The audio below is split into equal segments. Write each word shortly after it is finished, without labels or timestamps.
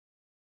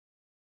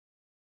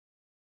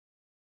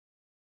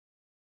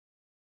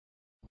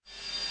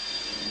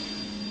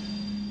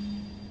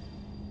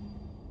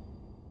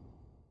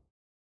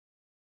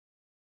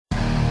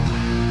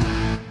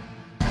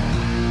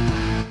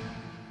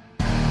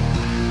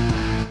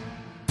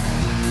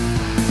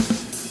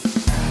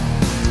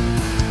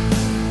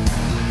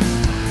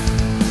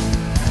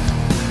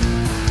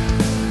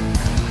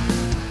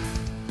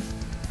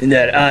And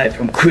that eye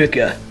from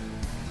Krika.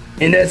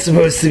 And that's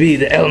supposed to be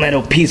the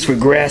elemental piece for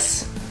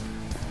grass?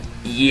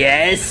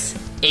 Yes,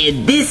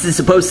 and this is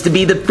supposed to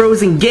be the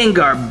frozen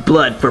Gengar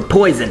blood for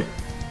poison.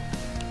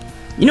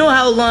 You know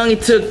how long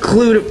it took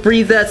Clue to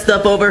freeze that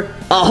stuff over?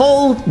 A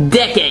whole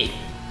decade!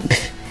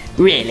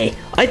 Really?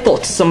 I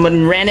thought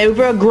someone ran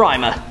over a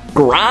Grimer.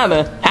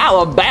 Grimer?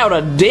 How about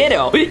a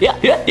Ditto?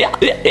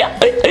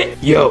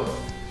 Yo,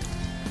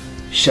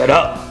 shut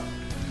up.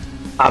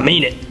 I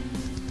mean it.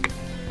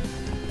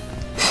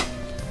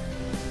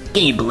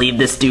 Can you believe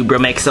this dude,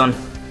 Bromexon?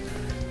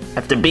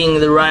 After being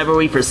in the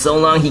rivalry for so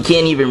long, he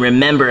can't even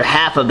remember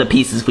half of the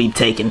pieces we've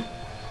taken.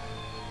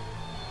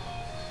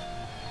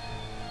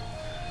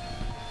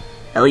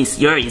 At least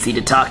you're easy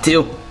to talk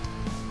to.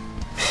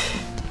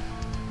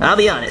 I'll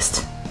be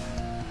honest.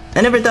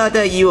 I never thought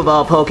that you of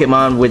all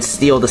Pokemon would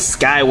steal the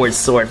Skyward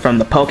Sword from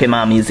the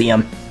Pokemon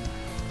Museum.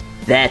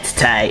 That's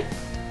tight.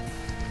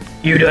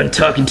 You done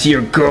talking to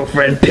your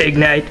girlfriend, Pig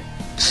Knight?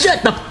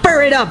 Shut the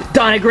furret up,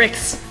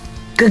 Donagrix!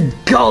 Good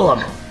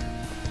golem!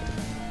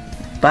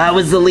 If I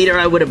was the leader,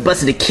 I would have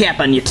busted a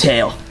cap on your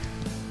tail.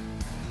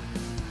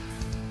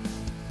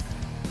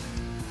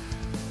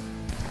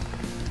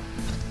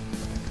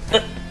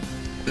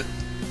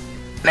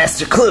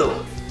 Master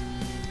Clue!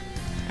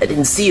 I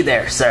didn't see you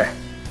there, sir.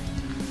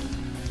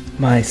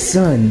 My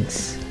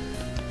sons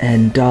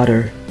and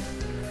daughter,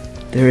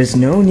 there is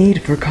no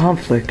need for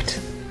conflict.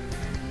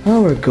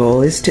 Our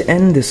goal is to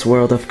end this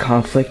world of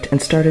conflict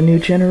and start a new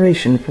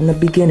generation from the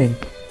beginning.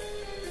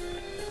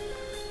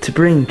 To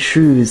bring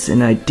truths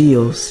and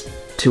ideals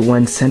to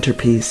one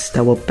centerpiece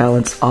that will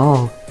balance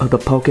all of the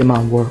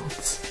Pokemon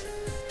worlds.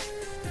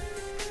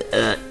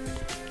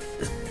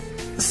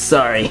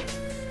 Sorry.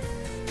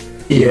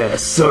 Yeah,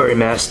 sorry,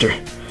 Master.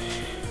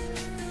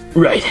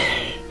 Right.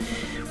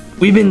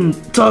 We've been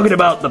talking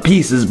about the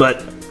pieces,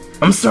 but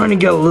I'm starting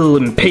to get a little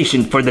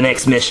impatient for the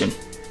next mission.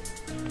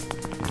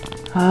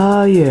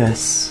 Ah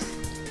yes,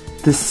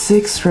 the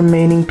 6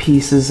 remaining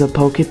pieces of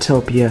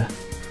Poketopia.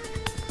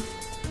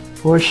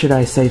 Or should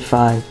I say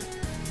 5?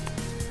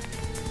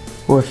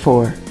 Or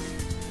 4?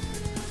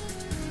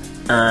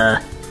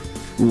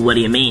 What do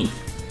you mean?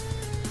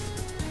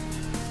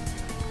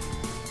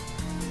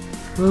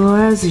 Well,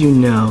 as you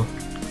know,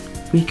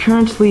 we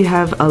currently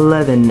have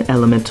 11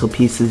 elemental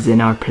pieces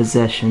in our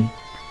possession.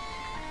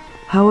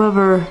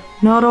 However,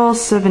 not all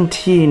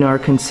 17 are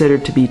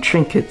considered to be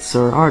trinkets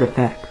or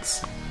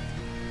artifacts.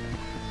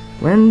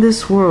 When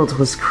this world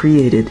was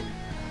created,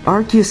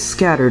 Arceus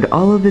scattered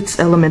all of its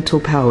elemental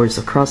powers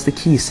across the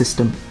key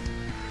system.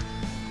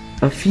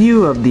 A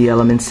few of the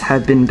elements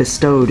have been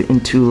bestowed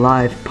into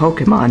live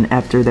Pokemon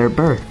after their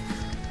birth.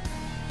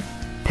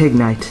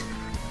 Pignite,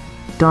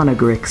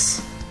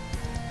 Donagrix,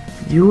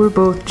 you were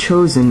both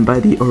chosen by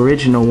the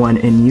original one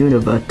in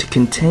Unova to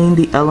contain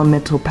the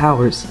elemental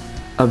powers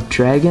of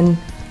Dragon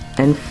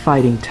and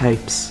Fighting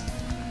types.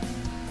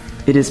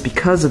 It is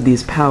because of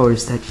these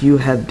powers that you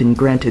have been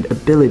granted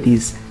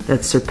abilities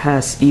that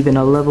surpass even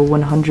a level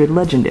 100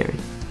 legendary.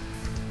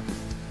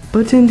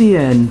 But in the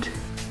end,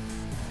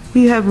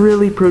 we have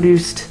really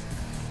produced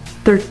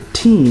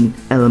 13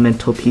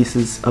 elemental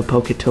pieces of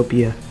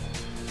Poketopia.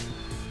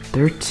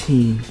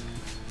 13.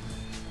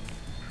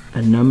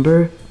 A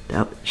number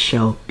that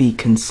shall be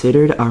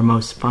considered our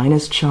most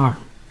finest charm.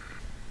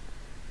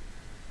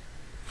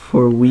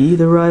 For we,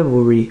 the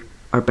rivalry,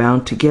 are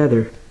bound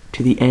together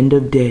to the end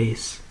of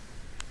days.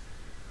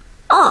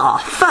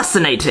 Ah,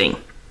 fascinating!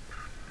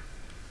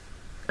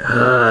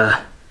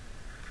 That's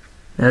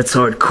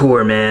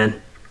hardcore,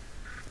 man.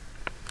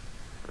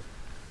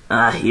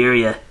 I hear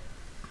ya.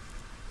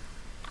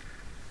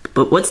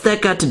 But what's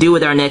that got to do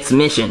with our next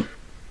mission?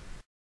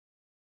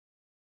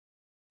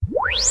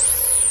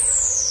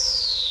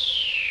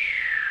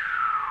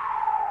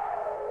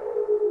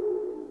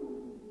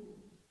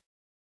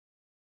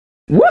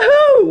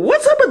 Woohoo!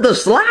 What's up with the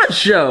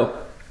slideshow?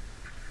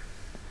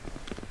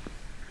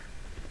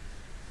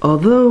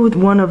 Although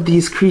one of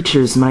these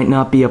creatures might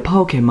not be a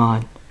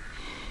Pokemon,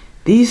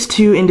 these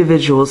 2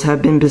 individuals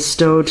have been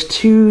bestowed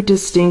 2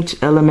 distinct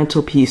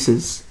elemental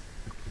pieces,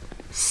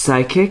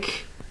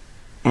 Psychic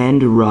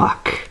and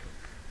Rock.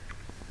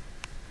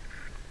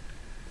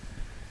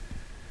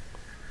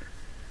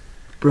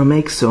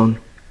 Bromexon,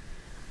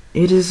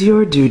 it is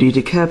your duty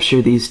to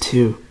capture these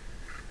 2.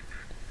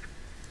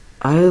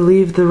 I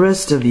leave the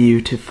rest of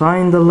you to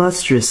find the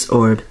Lustrous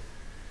Orb.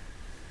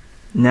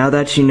 Now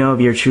that you know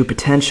of your true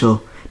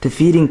potential,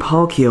 defeating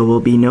Palkia will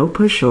be no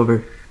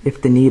pushover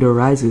if the need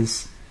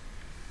arises.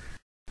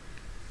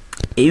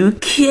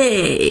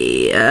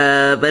 Okay,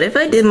 but if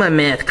I did my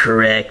math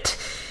correct,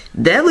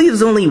 that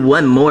leaves only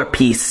 1 more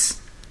piece.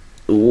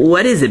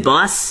 What is it,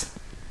 boss?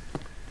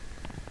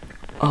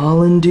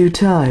 All in due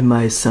time,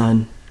 my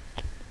son.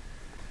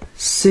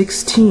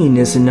 16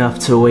 is enough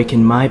to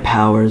awaken my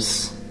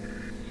powers.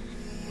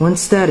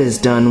 Once that is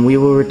done, we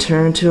will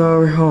return to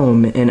our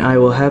home and I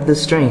will have the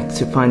strength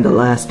to find the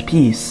last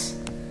piece.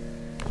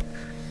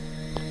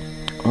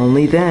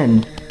 Only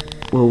then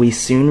will we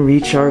soon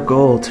reach our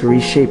goal to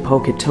reshape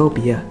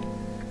Poketopia.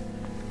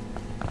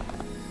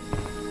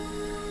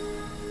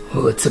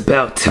 Well, it's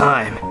about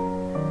time.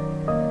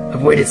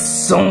 I've waited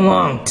so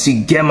long to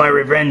get my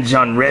revenge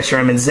on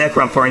Reshiram and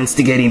Zekrom for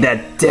instigating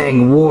that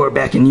dang war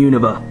back in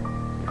Unova.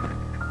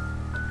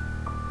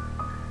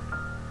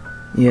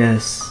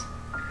 Yes.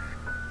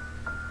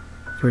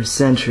 For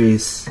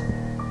centuries,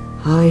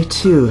 I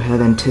too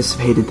have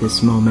anticipated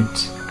this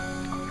moment.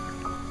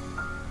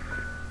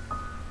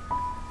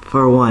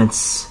 For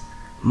once,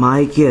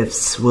 my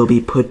gifts will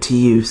be put to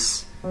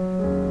use.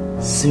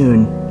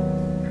 Soon,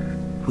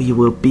 we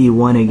will be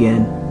one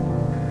again.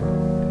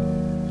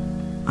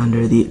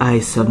 Under the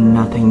ice of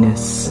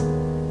nothingness.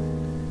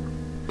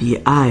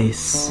 The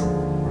ice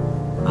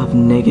of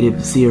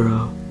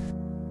 -0.